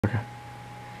Okay.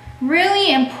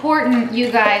 Really important,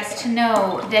 you guys, to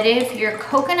know that if your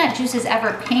coconut juice is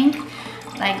ever pink,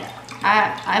 like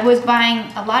I was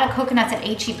buying a lot of coconuts at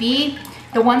HEB,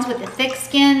 the ones with the thick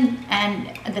skin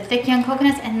and the thick young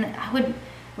coconuts, and I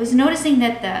was noticing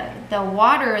that the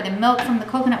water, the milk from the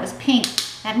coconut was pink.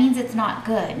 That means it's not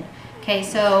good. Okay,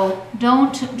 so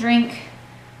don't drink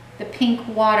the pink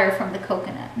water from the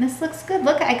coconut. And this looks good.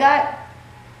 Look, I got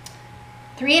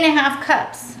 3.5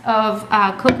 cups of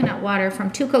coconut water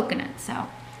from 2 coconuts, so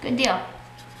good deal.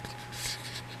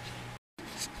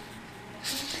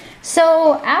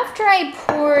 So after I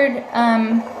poured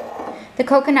the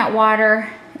coconut water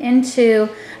into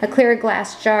a clear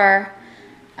glass jar,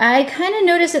 I kind of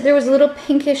noticed that there was a little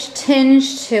pinkish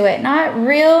tinge to it. Not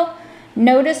real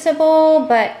noticeable,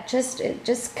 but it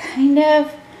just kind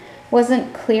of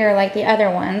wasn't clear like the other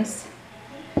ones.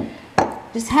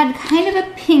 Just had kind of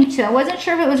a pink to it. I wasn't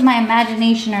sure if it was my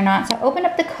imagination or not. So I opened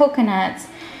up the coconuts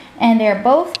and they're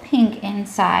both pink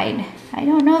inside. I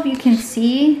don't know if you can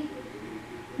see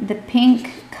the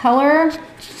pink color.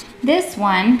 This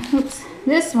one, oops,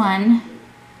 this one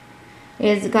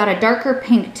is got a darker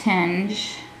pink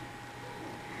tinge.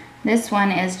 This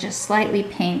one is just slightly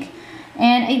pink.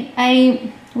 And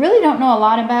I really don't know a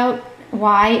lot about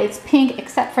why it's pink,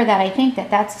 except for that I think that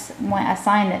that's a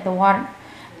sign that the water,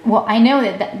 well, I know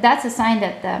that that's a sign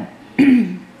that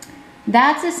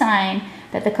that's a sign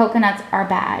that the coconuts are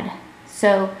bad.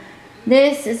 So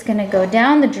this is gonna go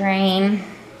down the drain.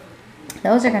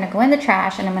 Those are gonna go in the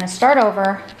trash, and I'm gonna start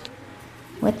over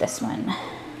with this one.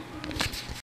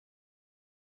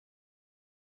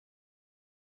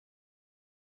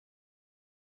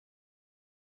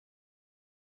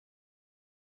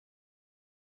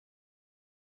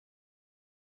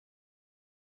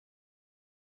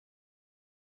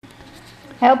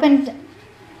 I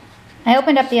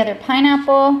opened up the other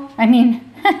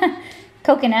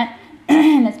coconut,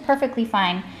 and it's perfectly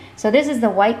fine. So this is the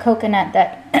white coconut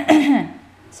that,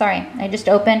 sorry, I just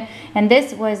opened, and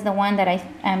this was the one that I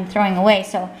am throwing away.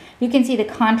 So you can see the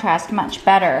contrast much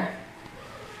better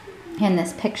in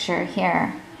this picture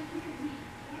here.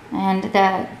 And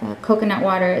the coconut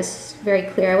water is very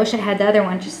clear. I wish I had the other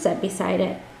one just set beside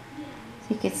it,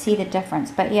 you could see the difference.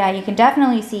 But yeah, you can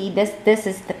definitely see this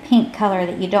is the pink color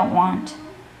that you don't want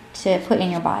to put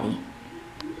in your body.